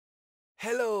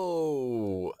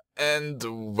Hello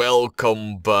and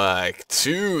welcome back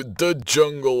to the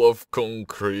jungle of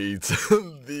concrete.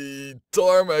 The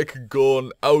tarmac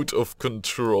gone out of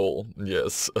control.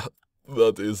 Yes,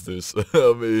 that is this.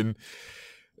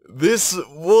 This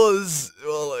was,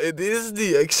 well, it is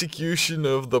the execution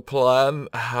of the plan.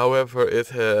 However,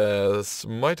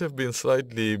 might have been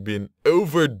slightly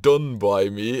overdone by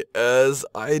me, as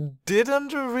I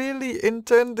didn't really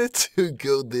intend it to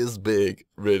go this big.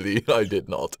 Really, I did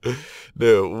not.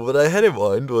 No, what I had in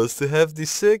mind was to have the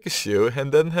circus show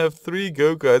and then have 3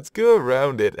 go-karts go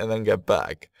around it and then get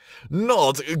back.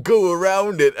 Not go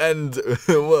around it and,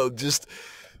 well, just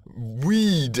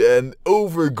weed and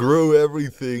overgrow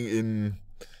everything in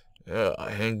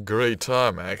great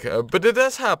tarmac. But it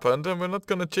has happened and we're not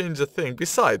gonna change a thing.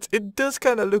 Besides, it does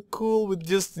kind of look cool with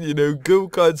just,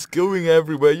 go-karts going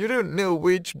everywhere. You don't know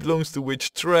which belongs to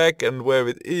which track and where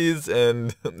it is,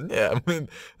 and yeah,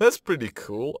 that's pretty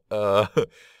cool.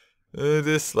 It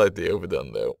is slightly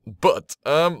overdone though, but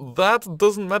that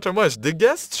doesn't matter much. The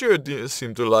guests sure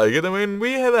seem to like it.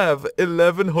 We have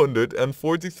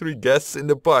 1,143 guests in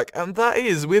the park, and that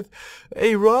is with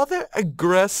a rather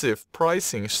aggressive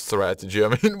pricing strategy.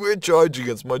 We're charging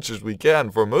as much as we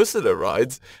can for most of the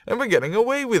rides, and we're getting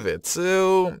away with it.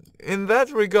 So, in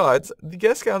that regard, the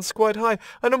guest count's quite high.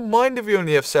 I don't mind if you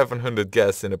only have 700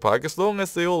 guests in the park, as long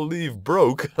as they all leave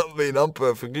broke. I'm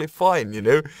perfectly fine,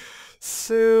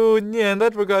 So, yeah, in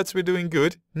that regards, we're doing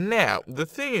good. Now, the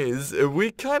thing is,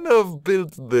 we kind of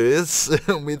built this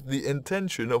with the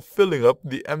intention of filling up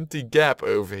the empty gap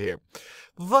over here.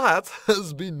 That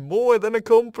has been more than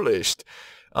accomplished.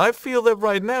 I feel that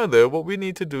right now, though, what we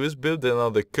need to do is build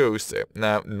another coaster.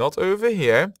 Now, not over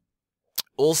here.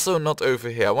 Also not over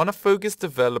here. I want to focus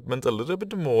development a little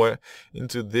bit more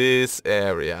into this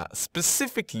area.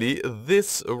 Specifically,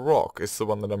 this rock is the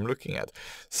one that I'm looking at.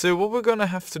 So what we're going to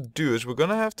have to do is we're going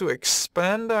to have to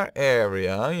expand our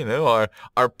area,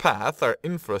 our path, our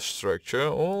infrastructure,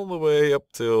 all the way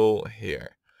up till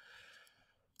here.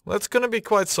 That's going to be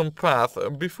quite some path.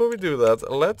 Before we do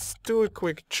that, let's do a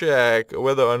quick check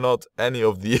whether or not any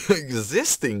of the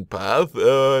existing path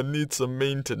needs some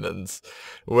maintenance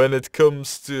when it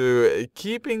comes to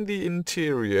keeping the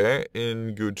interior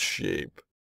in good shape.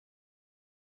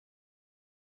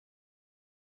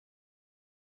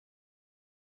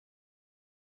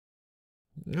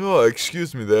 Oh,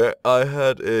 excuse me there. I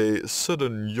had a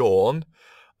sudden yawn.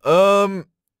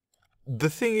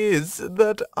 The thing is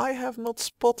that I have not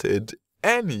spotted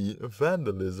any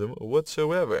vandalism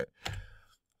whatsoever.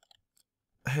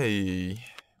 Hey.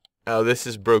 Oh, this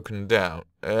is broken down.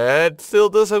 It still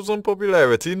does have some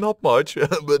popularity, not much,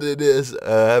 but it is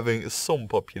having some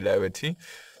popularity.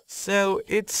 So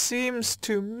it seems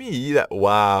to me that,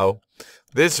 wow,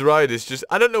 this ride is just,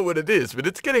 I don't know what it is, but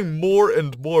it's getting more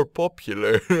and more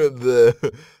popular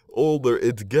the older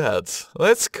it gets.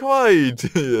 That's quite,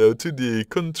 to the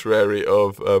contrary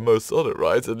of most other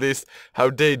rides, at least how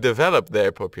they develop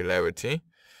their popularity.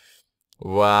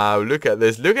 Wow, look at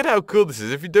this. Look at how cool this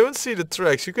is. If you don't see the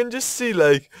tracks, you can just see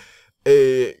like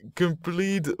a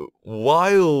complete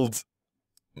wild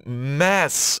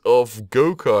mass of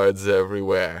go-karts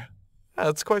everywhere.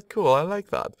 That's quite cool. I like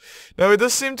that. Now, it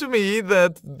does seem to me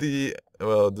that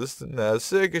this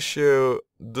circus show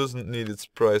doesn't need its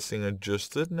pricing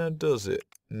adjusted, now does it?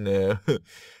 No.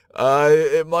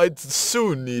 It might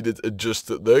soon need it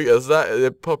adjusted though, as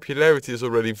that popularity is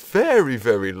already very,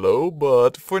 very low,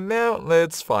 but for now,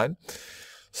 that's fine.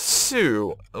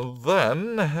 So,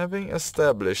 then, having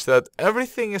established that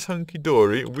everything is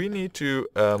hunky-dory, we need to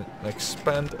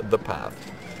expand the path.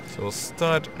 So we'll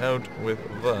start out with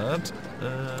that.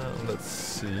 Let's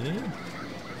see.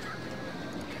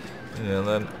 And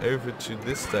then over to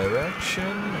this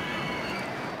direction.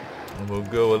 And we'll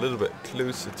go a little bit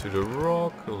closer to the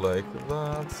rock, like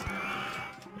that.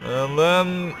 And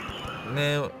then,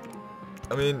 now,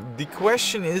 the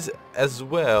question is as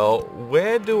well,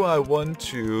 where do I want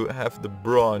to have the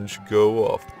branch go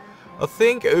off? I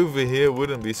think over here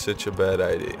wouldn't be such a bad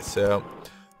idea. So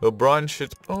we'll branch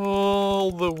it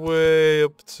all the way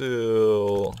up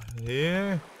till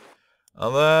here.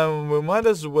 And then we might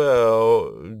as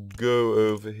well go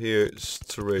over here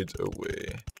straight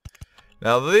away.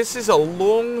 Now this is a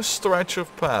long stretch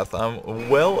of path, I'm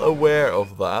well aware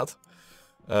of that.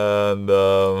 And,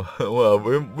 well,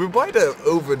 we might have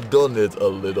overdone it a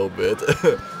little bit.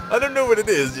 I don't know what it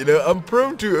is, you know, I'm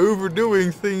prone to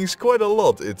overdoing things quite a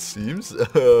lot, it seems.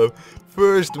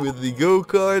 First with the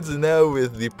go-karts and now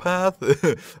with the path.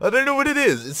 I don't know what it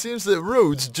is. It seems that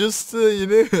roads just, you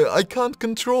know, I can't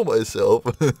control myself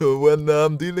when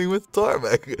I'm dealing with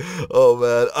tarmac. Oh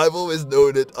man, I've always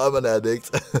known it. I'm an addict.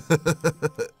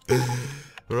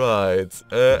 Right.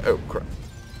 Oh crap.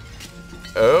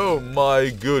 Oh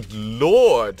my good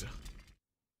lord.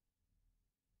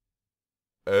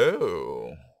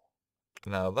 Oh.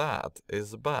 Now that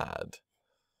is bad.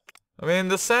 I mean,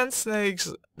 the sand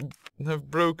snakes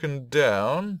have broken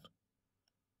down.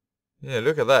 Yeah,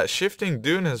 look at that. Shifting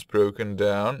Dune has broken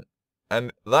down.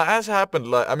 And that has happened,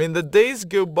 like, I mean, the days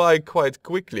go by quite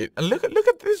quickly. And look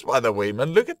at this, by the way,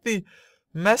 man. Look at the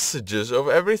messages of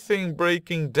everything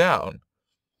breaking down.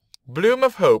 Bloom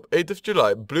of Hope, 8th of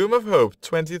July. Bloom of Hope,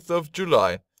 20th of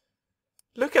July.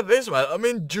 Look at this, man. I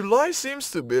mean, July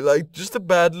seems to be like just a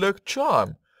bad luck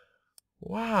charm.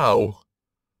 Wow.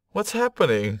 What's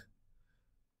happening?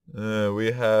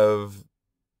 We have...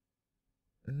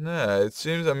 Nah, it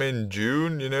seems, I mean,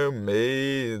 June, you know,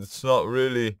 May, it's not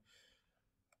really...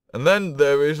 And then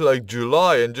there is like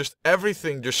July and just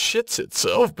everything just shits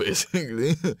itself,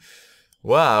 basically.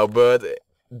 Wow, but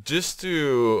just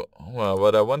to... Well,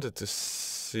 what I wanted to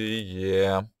see,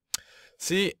 yeah.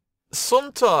 See,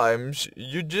 sometimes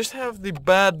you just have the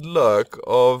bad luck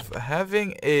of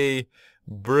having a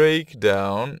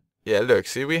breakdown. Yeah, look,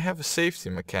 see, we have a safety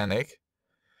mechanic.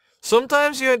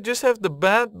 Sometimes you just have the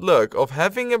bad luck of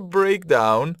having a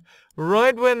breakdown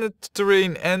right when the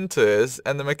terrain enters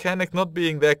and the mechanic not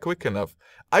being there quick enough.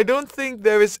 I don't think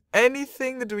there is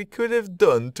anything that we could have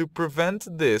done to prevent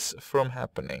this from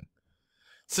happening.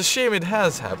 It's a shame it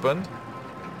has happened,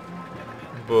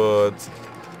 but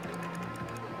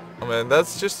I mean,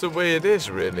 that's just the way it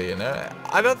is, really, you know.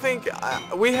 I don't think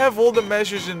we have all the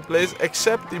measures in place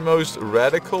except the most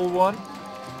radical one,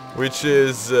 which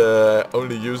is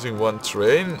only using one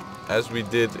train, as we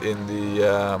did in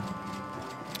the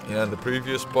you know, in the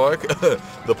previous park,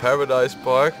 the Paradise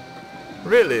Park.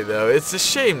 Really though, it's a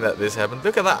shame that this happened.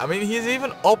 Look at that. I mean, he's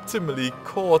even optimally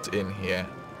caught in here.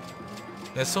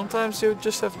 Yeah, sometimes you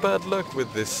just have bad luck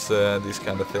with this these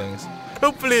kind of things.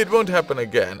 Hopefully it won't happen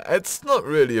again. It's not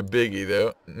really a biggie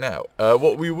though. Now,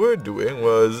 what we were doing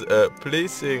was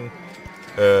placing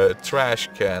trash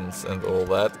cans and all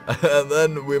that, and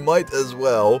then we might as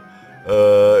well,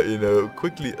 you know,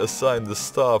 quickly assign the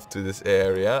staff to this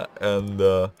area and,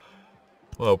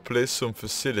 well, place some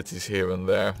facilities here and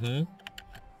there.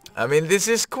 I mean, this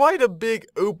is quite a big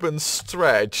open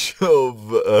stretch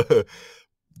of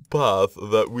path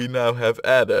that we now have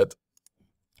added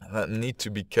that need to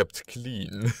be kept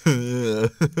clean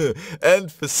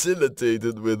and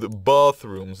facilitated with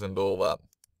bathrooms and all that.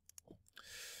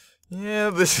 Yeah,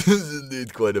 this is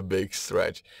indeed quite a big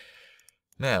stretch.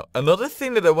 Now, another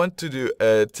thing that I want to do,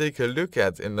 take a look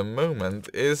at in a moment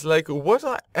is like what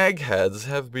our eggheads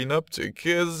have been up to,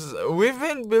 because we've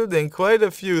been building quite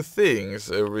a few things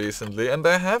recently, and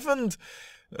I haven't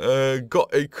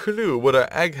got a clue what our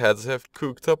eggheads have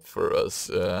cooked up for us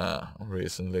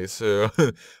recently, so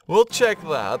we'll check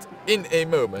that in a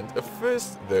moment.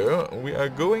 First though, we are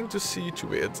going to see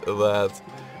to it that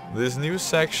this new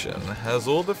section has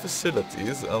all the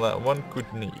facilities that one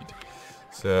could need.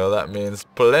 So that means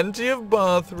plenty of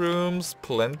bathrooms,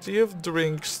 plenty of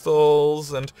drink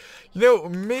stalls, and, you know,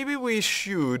 maybe we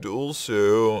should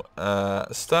also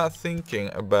start thinking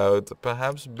about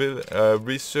perhaps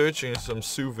researching some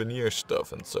souvenir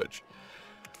stuff and such.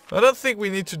 I don't think we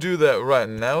need to do that right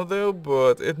now though,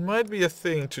 but it might be a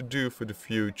thing to do for the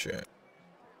future.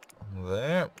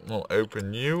 There, we'll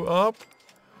open you up.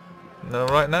 Now,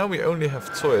 right now we only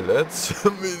have toilets. I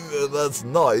mean, that's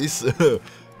nice.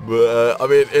 But, I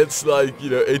mean, it's like, you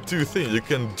know, a two thing. You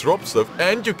can drop stuff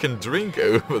and you can drink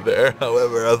over there.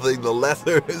 However, I think the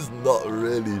latter is not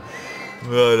really...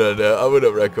 No, I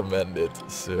wouldn't recommend it.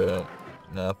 So,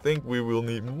 now I think we will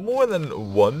need more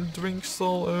than one drink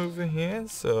stall over here.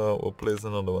 So, we'll place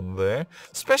another one there.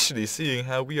 Especially seeing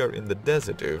how we are in the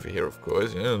desert over here, of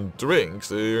course. You know,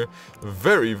 drinks are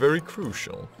very, very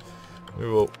crucial. We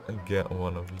will get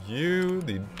one of you,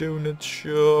 the donut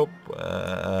shop,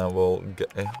 we'll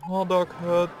get a hot dog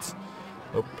hut,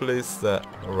 we'll place that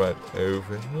right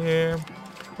over here.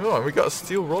 Oh, and we got a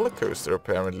steel roller coaster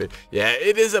apparently. Yeah,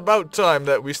 it is about time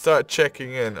that we start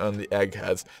checking in on the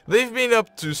eggheads. They've been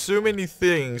up to so many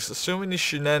things, so many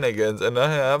shenanigans, and I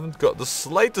haven't got the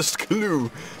slightest clue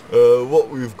what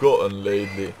we've gotten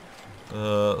lately.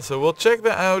 So we'll check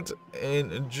that out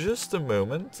in just a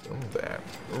moment. There.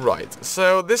 Right,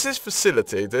 so this is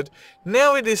facilitated.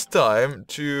 Now it is time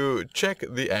to check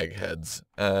the eggheads.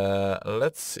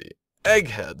 Let's see.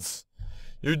 Eggheads.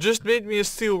 You just made me a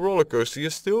steel roller coaster.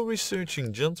 You're still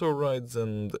researching gentle rides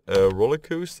and roller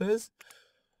coasters?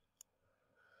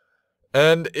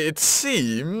 And it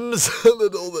seems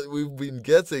that all that we've been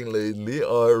getting lately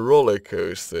are roller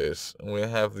coasters. We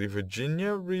have the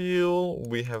Virginia Reel,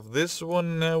 we have this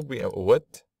one now, we have,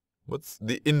 what? What's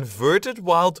the inverted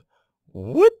wild,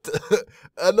 what?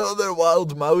 Another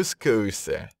wild mouse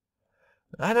coaster.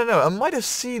 I don't know, I might have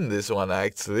seen this one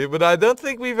actually, but I don't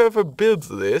think we've ever built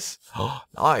this.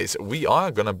 Nice, we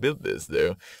are gonna build this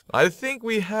though. I think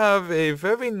we have a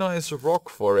very nice rock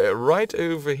for it right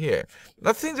over here.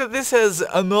 I think that this has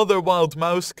another wild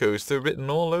mouse coaster written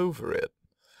all over it.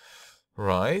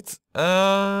 Right,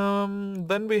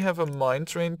 then we have a mine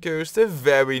train coaster,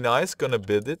 very nice, gonna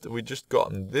build it. We just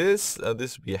gotten this,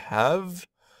 this we have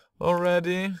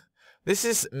already. This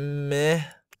is meh.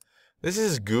 This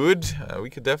is good. We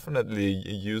could definitely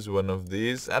use one of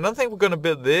these. I don't think we're gonna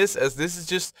build this, as this is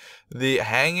just the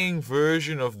hanging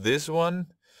version of this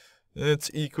one. It's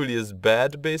equally as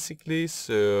bad, basically.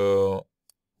 So,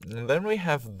 and then we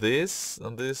have this,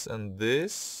 and this, and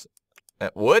this.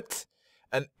 What?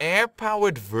 An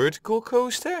air-powered vertical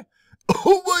coaster?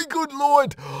 Oh my good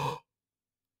lord!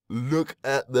 Look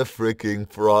at the freaking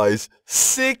price.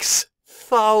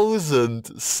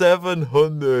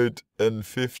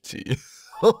 6,750.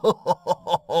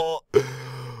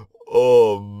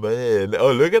 Oh man.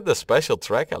 Oh, look at the special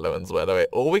track elements, by the way.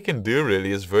 All we can do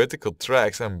really is vertical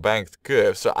tracks and banked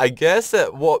curves. So I guess that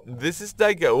this is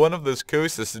like one of those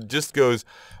coasters that just goes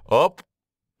up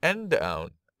and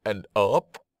down and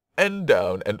up and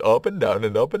down and up and down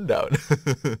and up and down.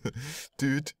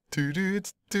 Doot, doot,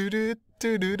 doot, doot, doot.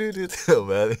 Oh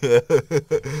man,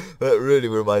 that really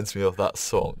reminds me of that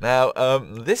song. Now,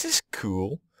 this is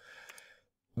cool.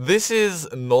 This is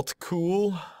not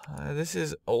cool. This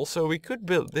is also, we could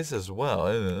build this as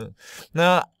well.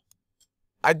 Now,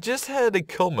 I just had a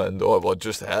comment, or well,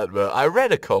 but I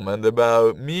read a comment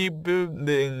about me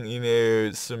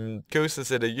building, some coasters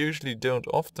that I usually don't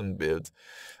often build.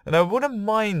 And I wouldn't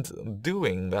mind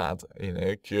doing that,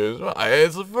 because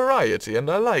it's a variety, and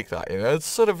I like that, it's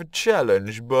sort of a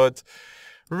challenge, but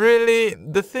really,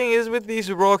 the thing is with these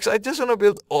rocks, I just want to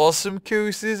build awesome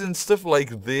coasters and stuff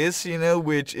like this,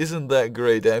 which isn't that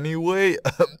great anyway.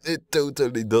 It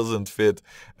totally doesn't fit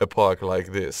a park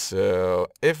like this, so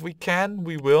if we can,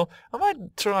 we will. I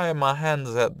might try my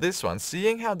hands at this one,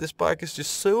 seeing how this park is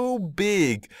just so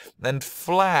big and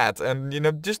flat, and,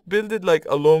 just build it like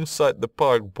alongside the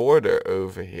park border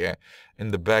over here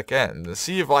in the back end, and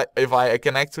see if I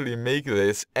can actually make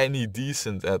this any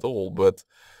decent at all, but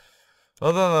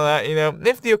other than that,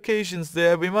 if the occasion's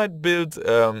there, we might build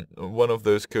one of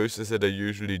those coasters that I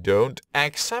usually don't.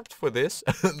 Except for this.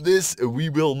 This we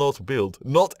will not build.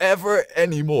 Not ever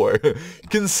anymore.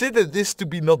 Consider this to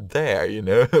be not there,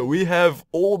 We have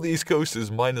all these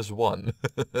coasters minus one.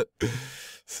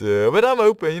 So, but I'm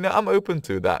open, I'm open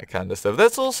to that kind of stuff.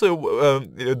 That's also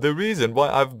the reason why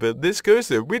I've built this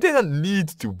coaster. We didn't need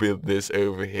to build this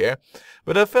over here.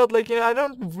 But I felt like, I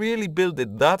don't really build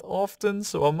it that often,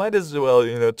 so I might as well,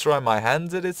 try my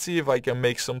hands at it, see if I can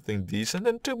make something decent.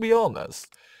 And to be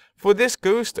honest, for this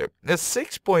coaster, a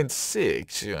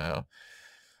 6.6,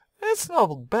 that's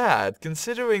not bad,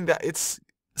 considering that it's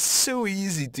so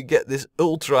easy to get this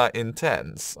ultra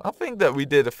intense. I think that we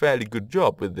did a fairly good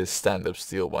job with this stand-up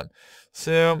steel one.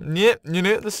 So, yeah,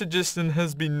 the suggestion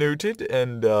has been noted,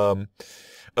 and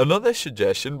another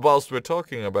suggestion, whilst we're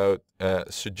talking about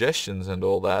suggestions and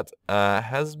all that,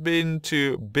 has been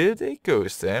to build a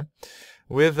coaster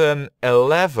with an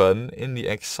 11 in the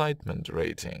excitement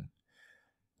rating.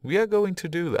 We are going to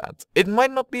do that. It might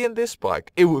not be in this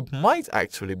park. It might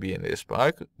actually be in this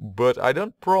park, but I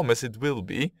don't promise it will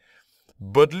be.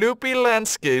 But Loopy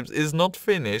Landscapes is not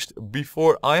finished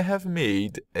before I have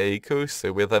made a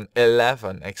coaster with an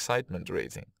 11 excitement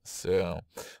rating. So,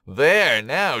 there,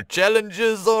 now,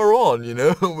 challenges are on,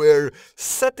 We're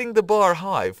setting the bar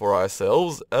high for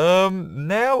ourselves.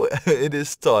 Now it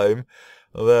is time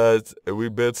that we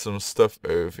build some stuff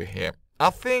over here. I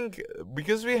think,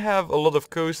 because we have a lot of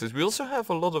coasters, we also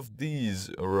have a lot of these,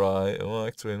 right? Well,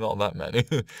 actually not that many.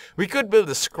 We could build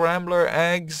a scrambler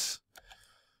eggs,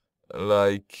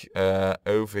 like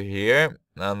over here,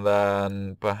 and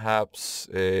then perhaps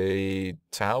a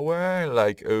tower,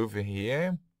 like over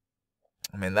here.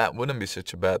 I mean, that wouldn't be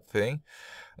such a bad thing.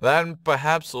 Then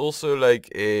perhaps also like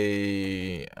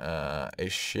a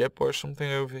ship or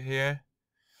something over here.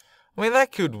 I mean,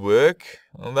 that could work.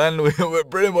 And then we're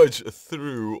pretty much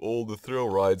through all the thrill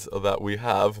rides that we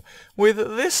have, with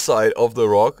this side of the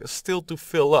rock still to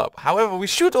fill up. However, we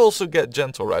should also get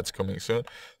gentle rides coming soon.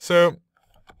 So,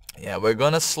 yeah, we're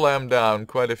gonna slam down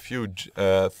quite a few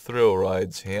thrill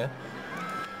rides here,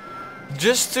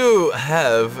 just to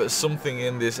have something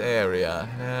in this area.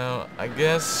 Now, I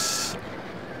guess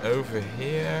over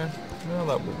here, well,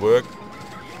 that would work.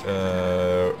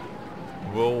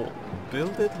 We'll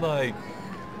build it like,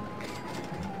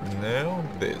 no,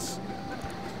 this.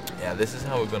 Yeah, this is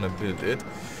how we're gonna build it.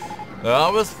 Now,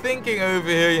 I was thinking over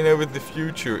here, you know, with the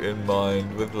future in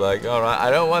mind, with like, alright,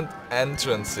 I don't want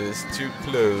entrances too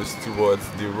close towards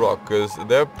the rock, because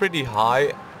they're pretty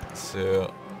high,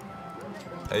 so,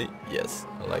 yes,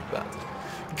 I like that.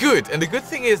 Good, and the good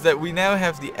thing is that we now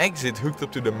have the exit hooked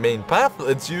up to the main path.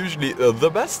 It's usually the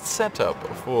best setup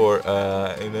for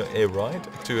in a ride,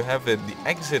 to have the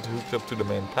exit hooked up to the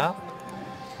main path.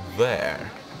 There.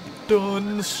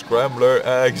 Done. Scrambler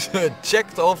exit.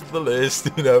 Checked off the list,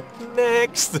 you know.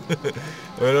 Next.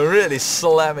 We're really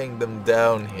slamming them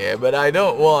down here, but I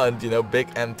don't want, you know, big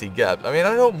empty gaps. I mean,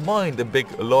 I don't mind a big,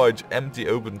 large, empty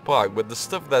open park, but the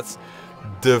stuff that's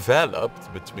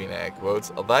developed, between air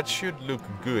quotes, that should look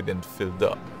good and filled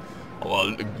up.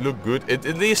 Well, look good. It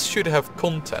at least should have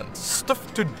content,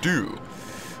 stuff to do.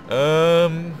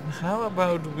 How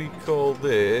about we call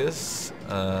this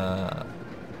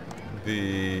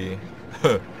the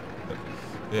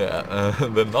yeah,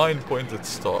 the 9-pointed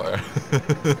star.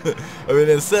 I mean,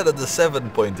 instead of the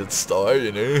 7-pointed star,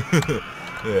 you know.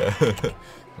 Yeah,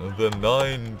 the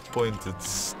 9-pointed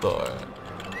star.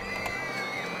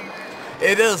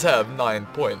 It does have 9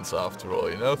 points after all,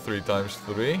 you know, 3 times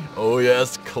 3. Oh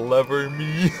yes, clever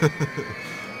me.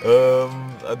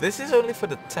 This is only for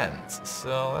the tent,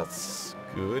 so that's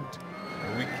good.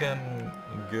 We can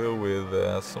go with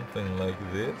something like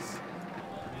this.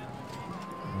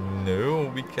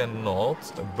 No, we cannot.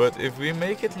 But if we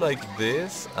make it like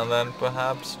this, and then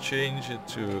perhaps change it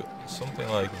to something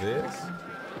like this.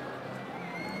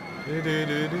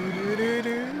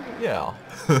 Yeah.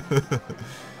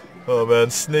 Oh man,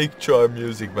 snake charm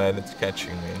music, man, it's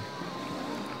catching me.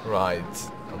 Right,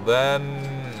 then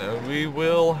we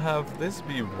will have this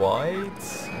be white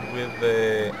with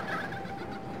a...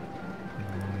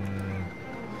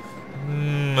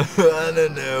 I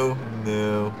don't know,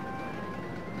 no.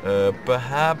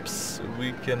 Perhaps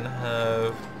we can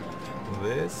have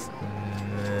this?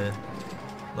 Nah,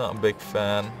 not a big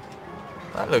fan.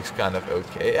 That looks kind of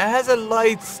okay. It has a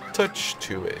light touch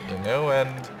to it, you know,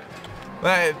 and...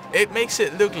 it makes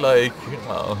it look like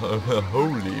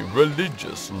holy,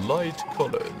 religious, light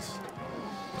colors.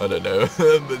 I don't know,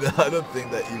 but I don't think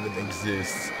that even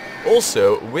exists.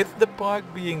 Also, with the park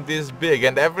being this big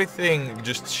and everything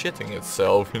just shitting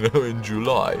itself, you know, in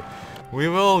July, we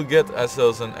will get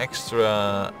ourselves an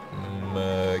extra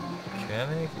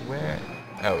mechanic. Where?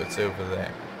 Oh, it's over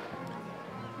there.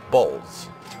 Balls.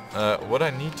 What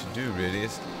I need to do really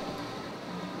is...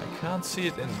 I can't see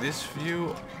it in this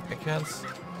view. I can't...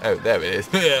 Oh, there it is.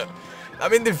 Yeah. I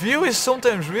mean, the view is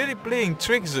sometimes really playing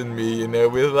tricks on me, you know,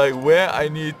 with like where I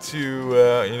need to,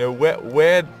 you know,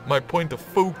 where my point of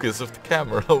focus of the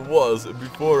camera was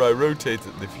before I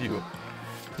rotated the view.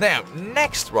 Now,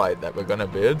 next ride that we're gonna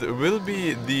build will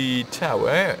be the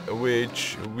tower,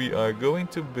 which we are going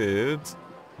to build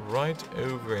right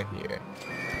over here.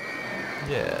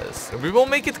 Yes, we will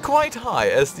make it quite high,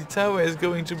 as the tower is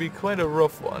going to be quite a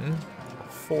rough one.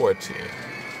 40.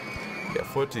 Yeah,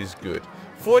 40 is good.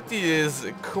 40 is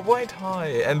quite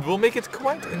high, and we'll make it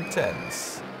quite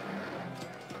intense.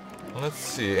 Let's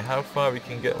see how far we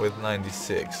can get with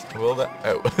 96. Well, that...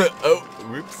 Oh, oh,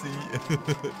 whoopsie.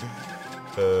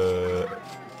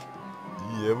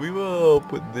 Yeah, we will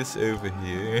put this over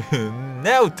here.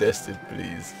 Now test it,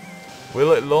 please.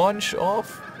 Will it launch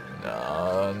off?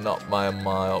 No, not by a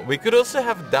mile. We could also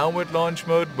have downward launch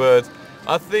mode, but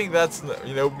I think that's,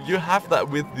 you know, you have that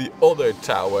with the other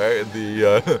tower,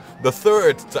 the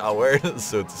third tower,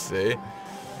 so to say.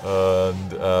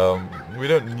 And we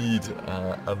don't need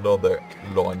another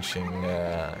launching,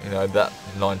 you know, that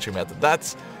launching method.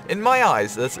 That's, in my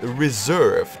eyes, that's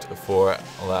reserved for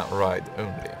that ride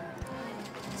only.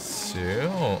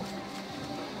 So,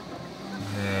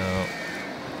 now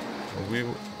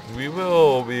we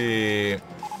will be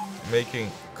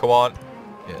making. Come on,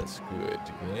 yes, good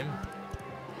game.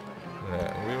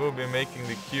 We will be making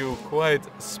the queue quite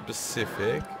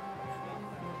specific.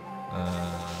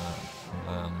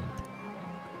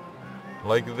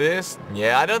 Like this.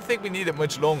 Yeah, I don't think we need it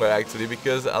much longer actually,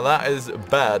 because that is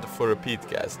bad for a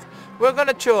Petecast. We're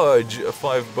gonna charge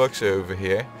 $5 over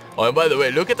here. Oh, and by the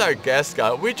way, look at our gas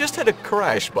count. We just had a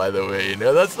crash, by the way, you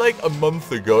know, that's like a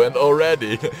month ago, and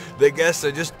already the guests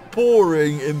are just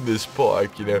pouring in this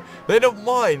park, you know. They don't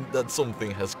mind that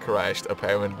something has crashed,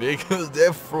 apparently, because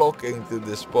they're flocking to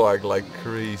this park like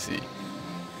crazy.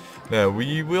 Now,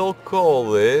 we will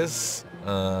call this,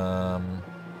 yeah,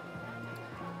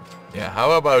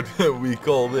 how about we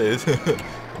call this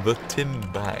the Tin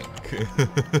Bank?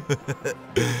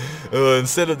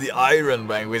 Instead of the Iron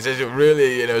Bank, which has a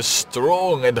really, you know,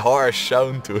 strong and harsh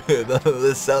sound to it.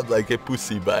 This sounds like a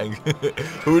pussy bank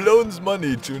who loans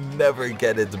money to never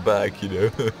get it back, you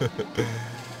know.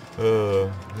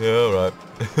 Yeah, alright.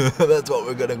 That's what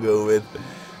we're gonna go with.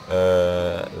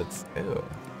 Let's... Oh,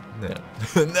 no.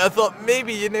 I thought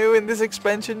maybe, you know, in this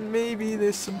expansion, maybe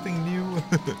there's something new.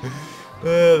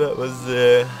 That was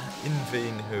in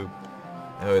vain hope.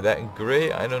 Oh, that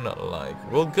grey I do not like.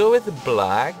 We'll go with the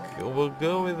black. We'll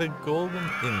go with a golden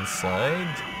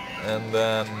inside. And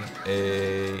then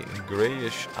a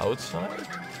greyish outside.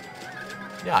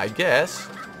 Yeah, I guess.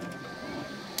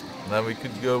 Then we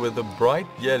could go with a bright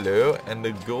yellow and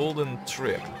a golden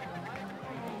trim.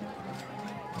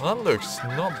 That looks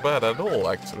not bad at all,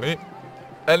 actually.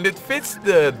 And it fits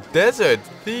the desert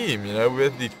theme, you know,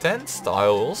 with the tent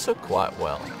style also quite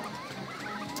well.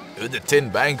 The Tin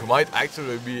Bank might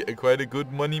actually be quite a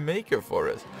good money maker for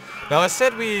us. Now, I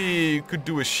said we could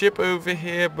do a ship over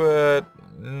here, but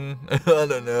I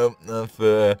don't know. I've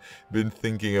been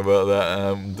thinking about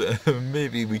that.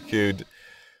 Maybe we could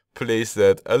place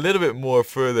that a little bit more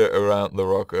further around the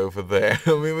rock over there.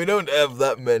 I mean, we don't have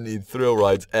that many thrill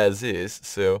rides as is,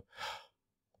 so...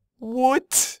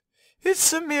 What?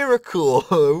 It's a miracle!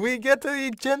 We get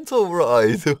a gentle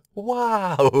ride!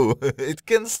 Wow! It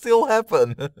can still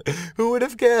happen! Who would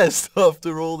have guessed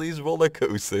after all these roller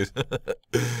coasters?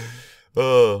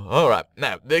 Oh, alright.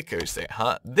 Now, the coaster,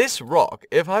 huh? This rock,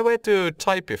 if I were to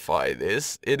typify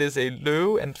this, it is a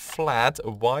low and flat,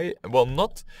 wide, well,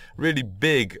 not really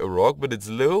big rock, but it's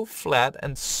low, flat,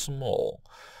 and small.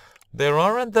 There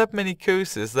aren't that many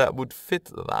coasters that would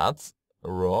fit that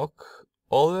rock,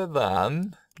 other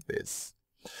than... this.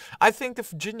 I think the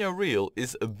Virginia Reel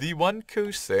is the one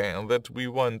coaster that we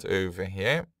want over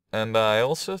here, and I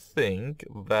also think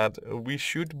that we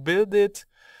should build it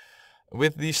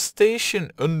with the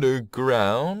station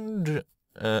underground,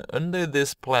 under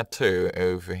this plateau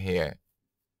over here.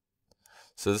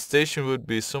 So the station would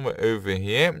be somewhere over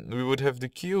here. We would have the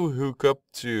queue hook up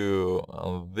to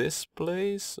this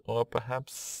place, or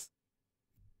perhaps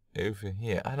over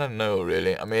here. I don't know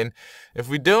really. I mean, if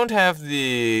we don't have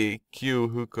the queue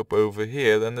hookup over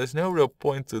here, then there's no real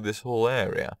point to this whole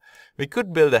area. We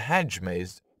could build a hedge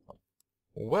maze.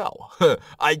 Well,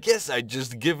 I guess I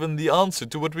just given the answer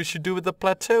to what we should do with the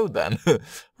plateau then.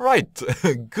 Right,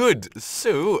 good.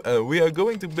 So, we are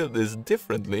going to build this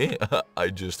differently. I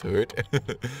just heard.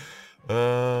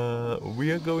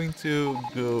 We are going to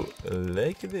go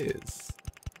like this.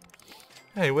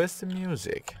 Hey, where's the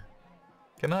music?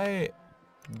 Can I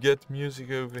get music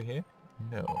over here?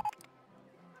 No.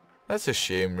 That's a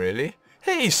shame, really.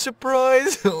 Hey,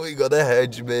 surprise! We got a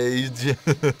hedge mage.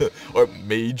 Or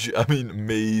mage, I mean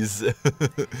maze.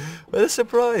 What a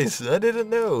surprise! I didn't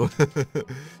know.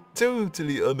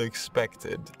 Totally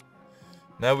unexpected.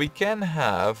 Now we can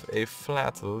have a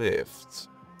flat lift.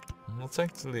 That's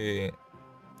actually...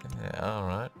 yeah,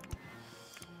 alright.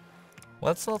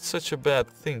 Well, that's not such a bad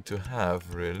thing to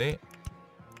have, really.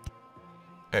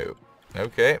 Oh,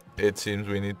 okay. It seems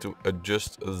we need to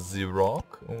adjust the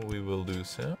rock. We will do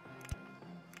so.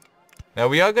 Now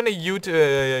we are going to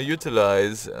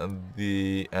utilize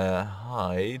the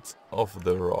height of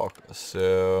the rock.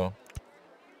 So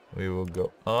we will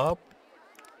go up.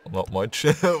 Not much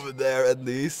over there at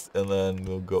least. And then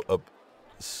we'll go up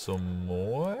some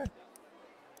more.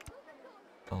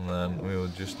 And then we will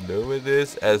just lower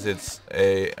this as it's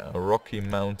a rocky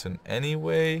mountain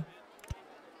anyway.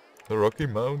 The Rocky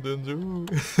Mountains, ooh.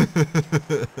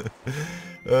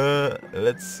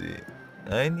 Let's see.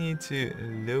 I need to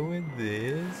lower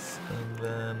this and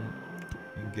then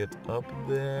get up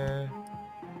there.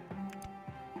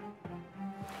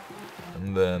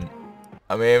 And then,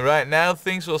 I mean, right now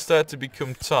things will start to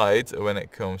become tight when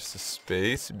it comes to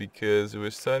space, because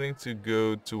we're starting to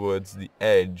go towards the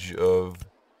edge of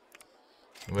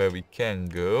where we can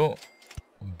go.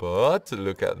 But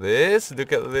look at this,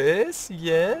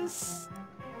 yes.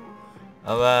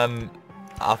 And then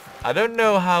I don't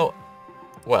know how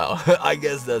Well, I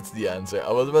guess that's the answer.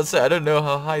 I was about to say, I don't know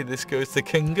how high this coaster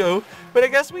can go, but I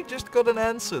guess we just got an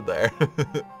answer there.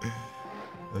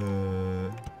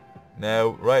 Now,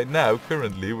 right now,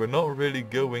 currently, we're not really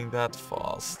going that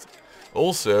fast.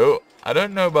 Also, I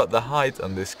don't know about the height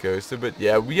on this coaster, but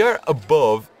yeah, we are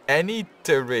above any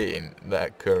terrain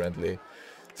that currently.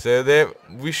 So there,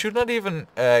 we should not even,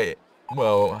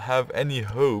 well, have any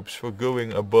hopes for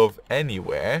going above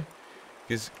anywhere.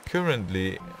 Because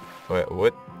currently, wait,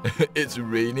 what? It's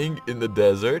raining in the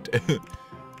desert.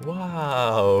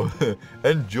 Wow,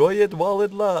 enjoy it while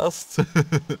it lasts.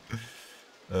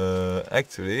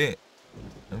 Actually,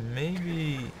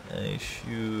 maybe I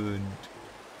should,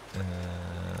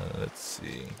 let's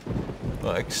see,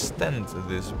 well, extend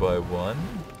this by 1.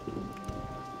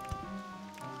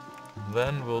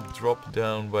 Then we'll drop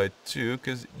down by 2,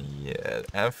 because, yeah,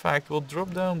 in fact, we'll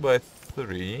drop down by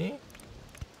 3.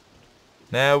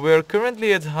 Now, we're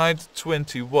currently at height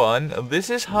 21. This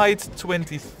is height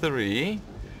 23.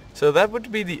 So that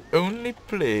would be the only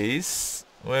place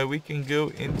where we can go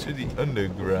into the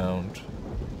underground.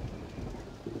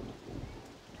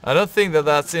 I don't think that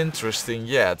that's interesting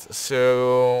yet.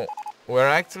 So, we're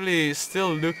actually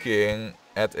still looking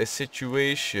at a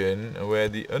situation where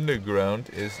the underground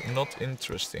is not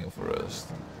interesting for us.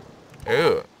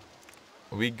 Oh.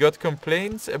 We got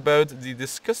complaints about the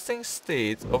disgusting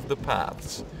state of the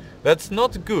paths. That's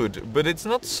not good, but it's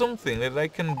not something that I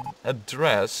can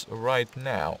address right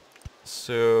now.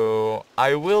 So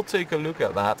I will take a look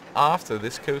at that after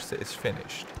this coaster is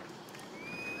finished.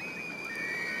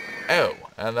 Oh,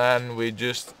 and then we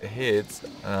just hit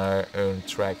our own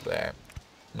track there.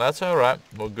 That's alright,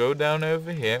 we'll go down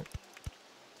over here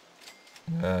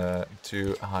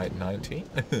to height 90.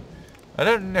 I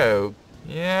don't know.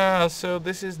 Yeah, so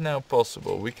this is now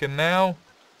possible. We can now...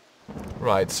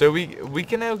 Right, so we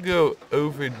can now go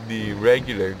over the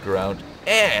regular ground,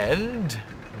 and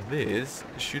this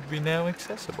should be now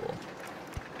accessible.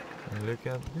 Look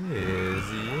at this,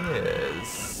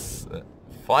 yes.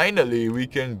 Finally, we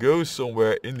can go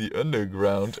somewhere in the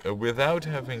underground without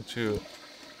having to...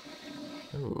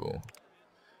 Ooh.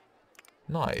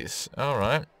 Nice,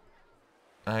 alright.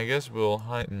 I guess we'll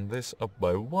heighten this up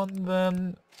by 1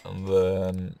 then. And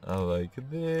then like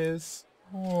this.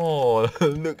 Oh,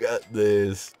 look at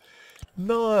this.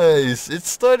 Nice. It's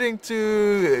starting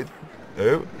to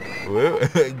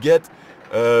get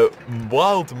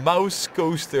wild mouse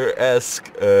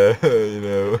coaster-esque you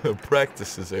know,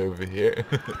 practices over here.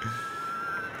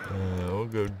 We'll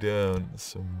go down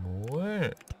some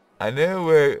more. I know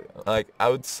we're like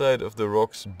outside of the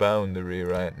rock's boundary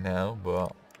right now,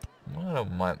 but I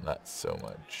don't mind that so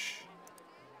much.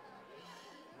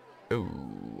 Oh,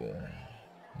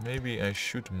 maybe I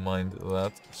should mind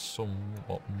that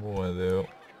somewhat more though.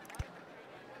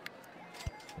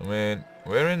 I mean,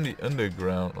 we're in the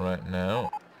underground right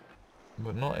now,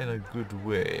 but not in a good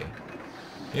way.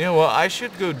 You know what, I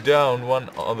should go down one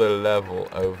other level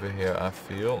over here, I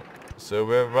feel. So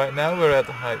right now we're at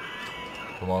height...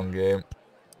 Come on, game.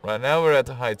 Right now we're at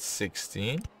height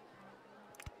 16.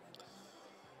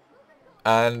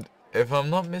 And if I'm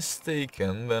not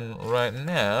mistaken, then right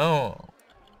now...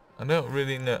 I don't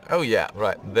really know... Oh yeah,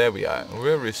 right, there we are.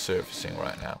 We're resurfacing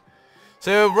right now.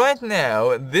 So right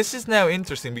now, this is now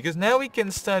interesting, because now we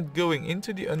can start going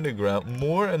into the underground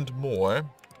more and more.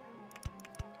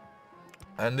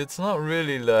 And it's not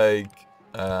really like,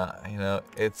 you know,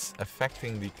 it's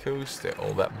affecting the coaster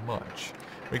all that much.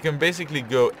 We can basically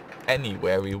go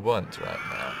anywhere we want right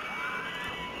now.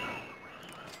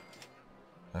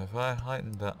 If I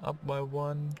heighten that up by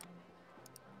 1,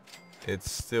 it's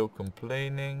still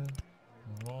complaining.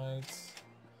 Right.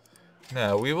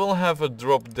 Now, we will have a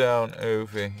drop down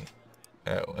over here.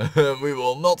 Oh, we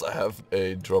will not have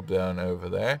a drop down over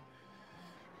there.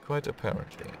 Quite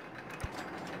apparently.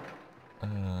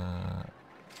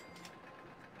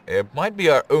 It might be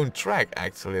our own track,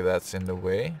 actually, that's in the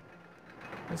way.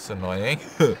 That's annoying.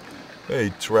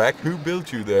 Hey, track, who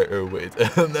built you there? Oh, wait.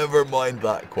 Never mind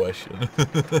that question.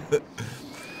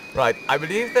 Right, I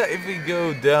believe that if we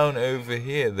go down over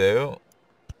here, though,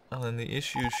 then the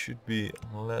issues should be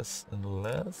less and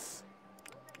less.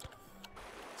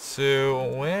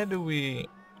 So, where do we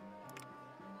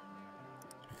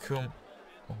come?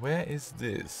 Where is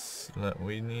this that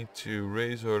we need to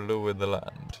raise or lower the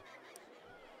land?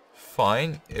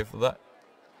 Fine, if that...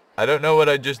 I don't know what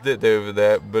I just did over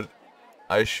there, but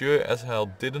I sure as hell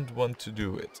didn't want to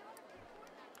do it.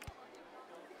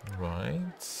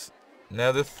 Right.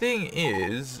 Now the thing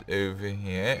is, over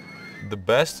here, the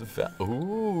best...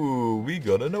 Ooh, we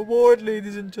got an award,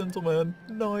 ladies and gentlemen.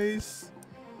 Nice.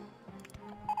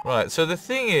 Right, so the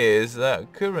thing is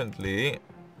that currently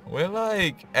we're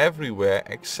like everywhere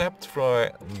except for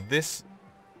this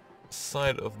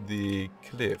side of the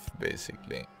cliff,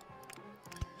 basically.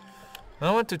 I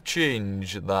want to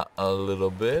change that a little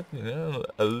bit, you know,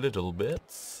 a little bit.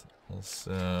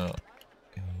 So,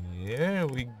 here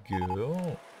we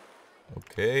go.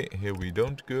 Okay, here we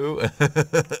don't go.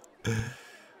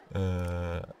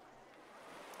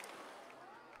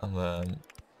 And then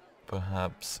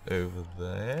perhaps over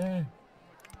there.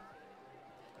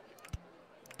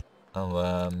 And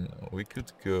then we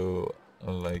could go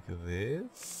like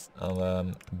this. And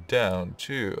then down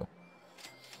to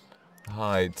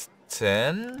height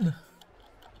 10.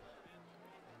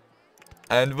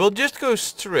 And we'll just go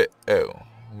straight. Oh,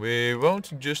 we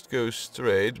won't just go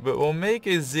straight, but we'll make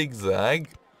a zigzag.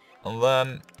 And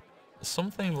then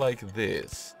something like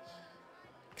this.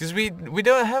 Because we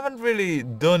haven't really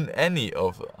done any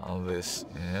of this,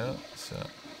 you know, so.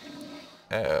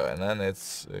 Oh, and then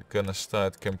it's gonna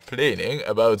start complaining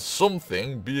about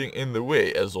something being in the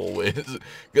way, as always.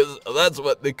 Because that's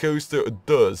what the coaster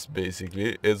does,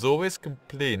 basically. It's always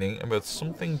complaining about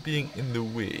something being in the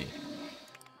way.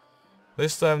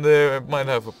 This time there, it might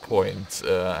have a point,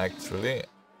 actually.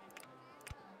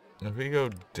 If we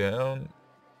go down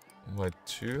by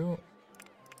 2...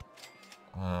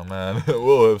 Oh man,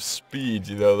 we'll have speed,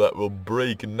 you know, that will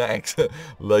break necks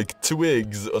like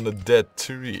twigs on a dead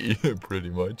tree, pretty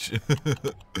much.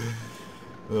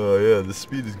 Oh yeah, the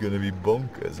speed is gonna be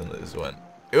bonkers on this one.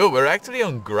 Oh, we're actually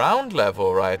on ground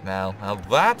level right now. Now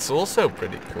that's also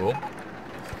pretty cool.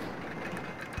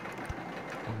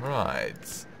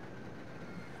 Right.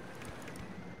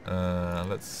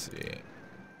 Let's see.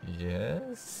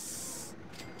 Yes.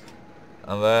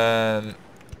 And then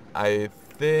I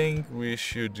think we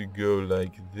should go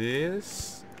like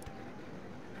this.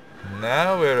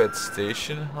 Now we're at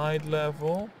station height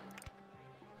level.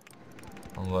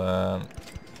 And then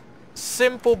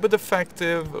simple but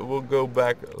effective, we'll go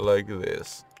back like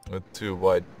this with 2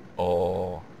 white.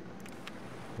 Oh,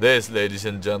 this, ladies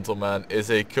and gentlemen, is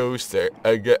a coaster.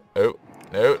 Oh,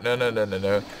 no.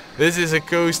 This is a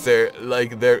coaster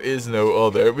like there is no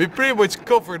other. We pretty much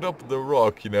covered up the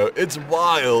rock, you know. It's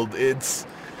wild. It's...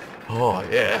 Oh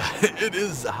yeah, it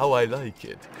is how I like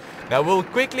it. Now we'll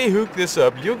quickly hook this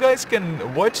up. You guys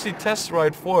can watch the test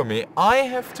ride for me. I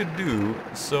have to do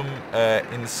some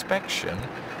inspection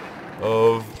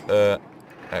of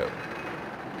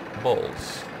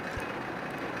balls.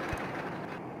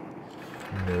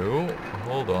 No,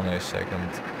 hold on a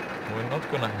second. We're not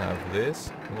gonna have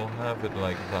this. We'll have it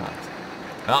like that.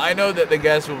 Now I know that the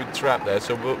gas will be trapped there,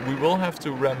 so we will have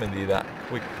to remedy that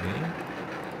quickly.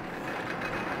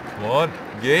 Come on,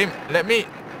 game, let me...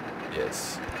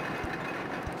 Yes.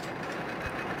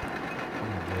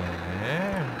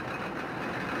 There.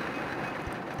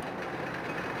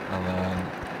 And then,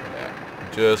 yeah,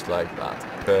 just like that.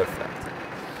 Perfect.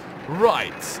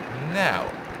 Right,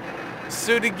 now.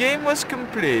 So the game was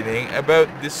complaining about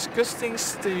disgusting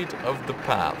state of the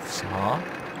paths, huh?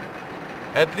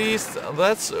 At least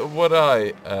that's what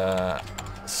I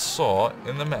saw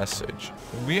in the message.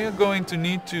 We are going to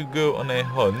need to go on a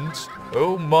hunt.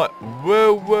 Oh my...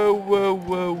 Whoa.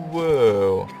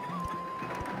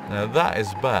 Now that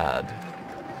is bad.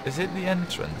 Is it the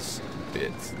entrance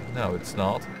bit? No, it's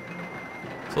not.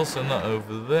 It's also not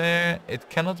over there. It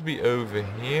cannot be over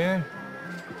here.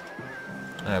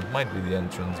 It might be the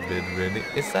entrance bit, really.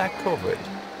 Is that covered?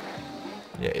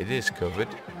 Yeah, it is covered.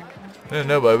 I don't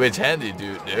know by which hand you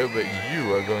do it though, but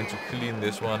you are going to clean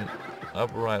this one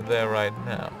up right there, right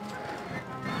now.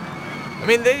 I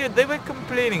mean, they were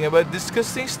complaining about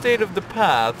disgusting state of the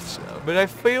paths, but I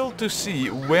failed to see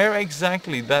where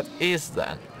exactly that is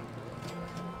then.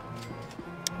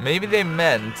 Maybe they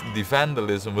meant the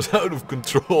vandalism was out of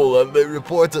control and they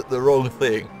reported the wrong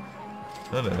thing.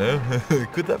 I don't know.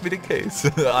 Could that be the case?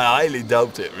 I highly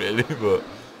doubt it, really, but...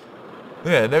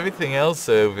 Yeah, and everything else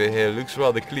over here looks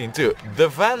rather clean too. The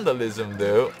vandalism,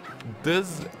 though,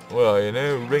 does, well, you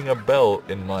know, ring a bell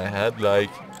in my head, like,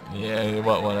 yeah, you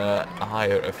might want to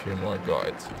hire a few more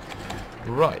guards.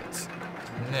 Right.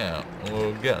 Now,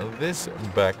 we'll get this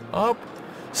back up.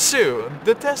 So,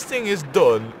 the testing is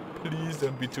done. Please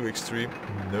don't be too extreme.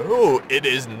 No, it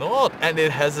is not. And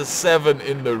it has a 7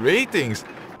 in the ratings.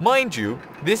 Mind you,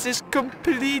 this is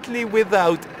completely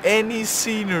without any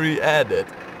scenery added.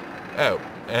 Oh,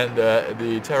 and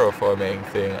the terraforming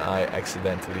thing I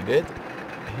accidentally did.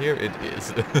 Here it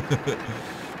is.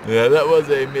 Yeah, that was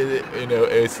a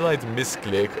slight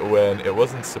misclick when it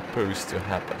wasn't supposed to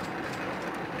happen.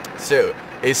 So,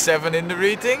 a 7 in the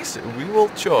ratings. We will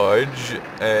charge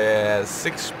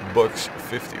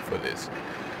 $6.50 for this.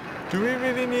 Do we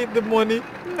really need the money?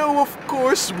 No, of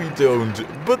course we don't.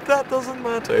 But that doesn't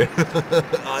matter.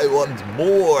 I want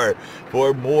more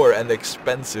for more and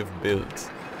expensive builds.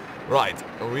 Right,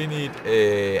 we need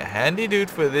a handy dude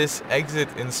for this exit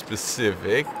in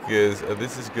specific, because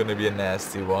this is going to be a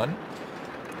nasty one.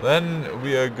 Then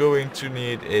we are going to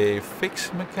need a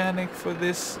fix mechanic for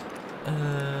this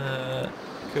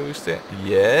coaster.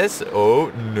 Yes.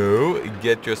 Oh, no.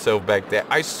 Get yourself back there.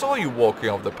 I saw you walking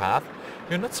off the path.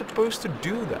 You're not supposed to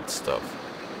do that stuff.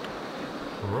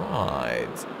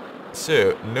 Right.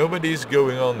 So, nobody's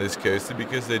going on this coaster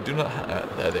because they do not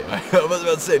have... there they are. I was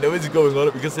about to say, nobody's going on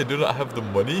it because they do not have the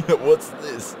money. What's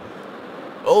this?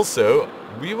 Also,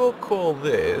 we will call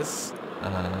this...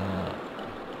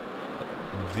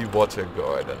 the water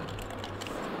garden.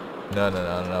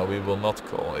 No, we will not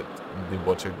call it the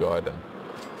water garden.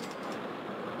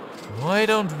 Why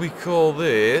don't we call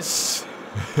this...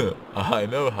 I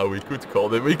know how we could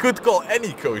call it. We could call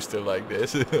any coaster like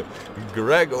this.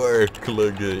 Gregor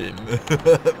Clegane.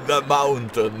 The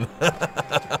mountain.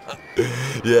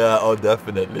 Yeah, oh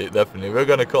definitely. We're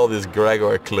gonna call this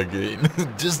Gregor Clegane.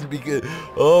 Just because...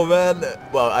 oh man.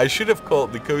 Well, I should have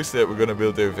called the coaster that we're gonna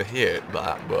build over here.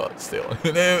 But still.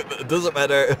 It doesn't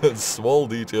matter. Small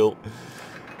detail.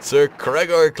 Sir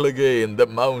Gregor Clegane, the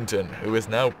mountain, who is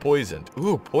now poisoned.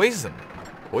 Ooh, poison.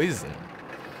 Poison.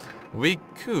 We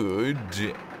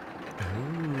could...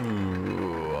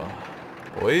 ooh...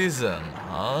 poison,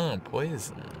 huh?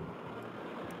 Poison.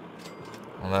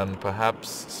 And then perhaps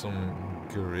some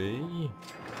grey?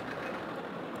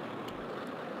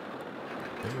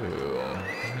 Ooh...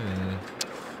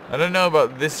 I don't know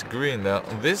about this green though.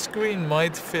 This green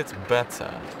might fit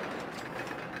better.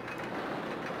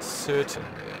 Certainly.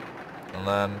 And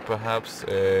then perhaps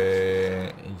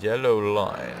a yellow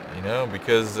line, you know,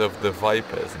 because of the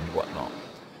vipers and whatnot.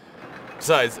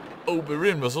 Besides,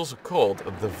 Oberyn was also called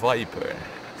the Viper,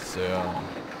 so...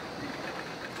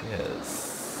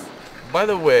 yes. By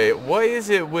the way, why is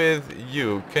it with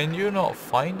you? Can you not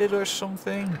find it or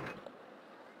something?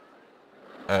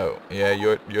 Oh, yeah,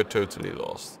 you're totally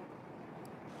lost.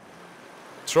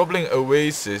 Troubling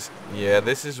oasis. Yeah,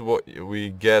 this is what we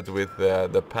get with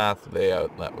the path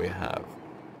layout that we have.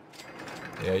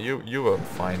 Yeah, you won't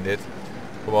find it.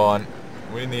 Come on,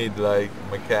 we need like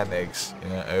mechanics, you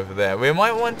know, over there. We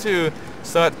might want to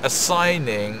start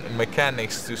assigning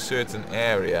mechanics to certain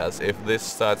areas if this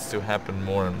starts to happen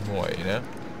more and more, you know.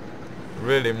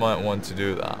 Really might want to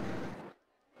do that.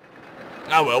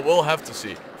 Ah well, we'll have to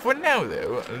see. For now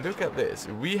though, look at this.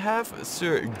 We have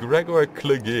Sir Gregor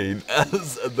Clegane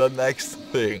as the next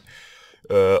thing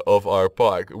of our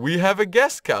park. We have a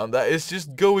guest count that is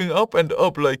just going up and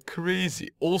up like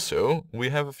crazy. Also, we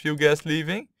have a few guests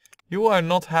leaving. You are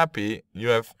not happy. You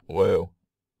have... whoa.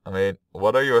 I mean,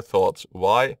 what are your thoughts?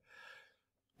 Why?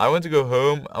 I want to go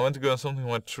home. I want to go on something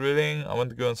more thrilling. I want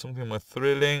to go on something more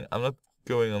thrilling. I'm not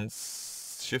going on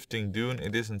Shifting Dune.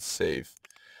 It isn't safe.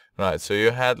 Right, so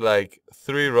you had like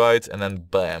 3 rides and then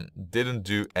bam, didn't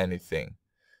do anything.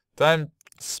 Time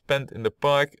spent in the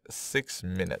park, 6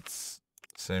 minutes.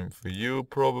 Same for you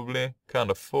probably, can't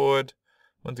afford.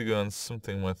 Want to go on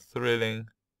something more thrilling.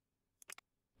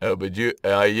 Oh, but you,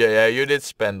 yeah, you did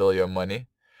spend all your money.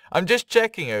 I'm just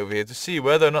checking over here to see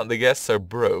whether or not the guests are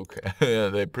broke. Yeah,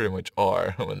 they pretty much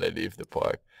are when they leave the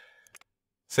park.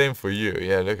 Same for you,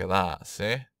 yeah, look at that,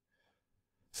 see?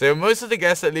 So most of the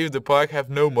guests that leave the park have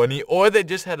no money, or they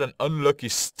just had an unlucky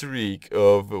streak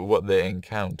of what they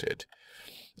encountered.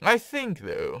 I think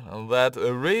though that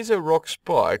Razor Rocks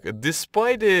Park,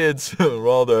 despite its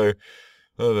rather,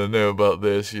 I don't know about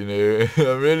this, you know,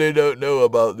 I really don't know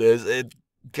about this. It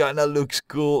kinda looks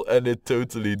cool and it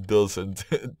totally doesn't.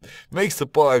 It makes the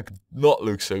park not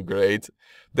look so great.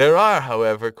 There are,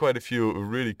 however, quite a few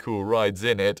really cool rides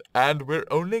in it, and we're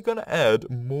only gonna add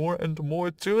more and more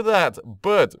to that.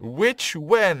 But which,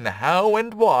 when, how,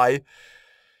 and why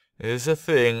is a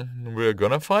thing we're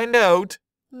gonna find out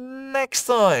next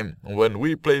time when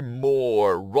we play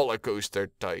more Rollercoaster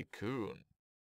Tycoon.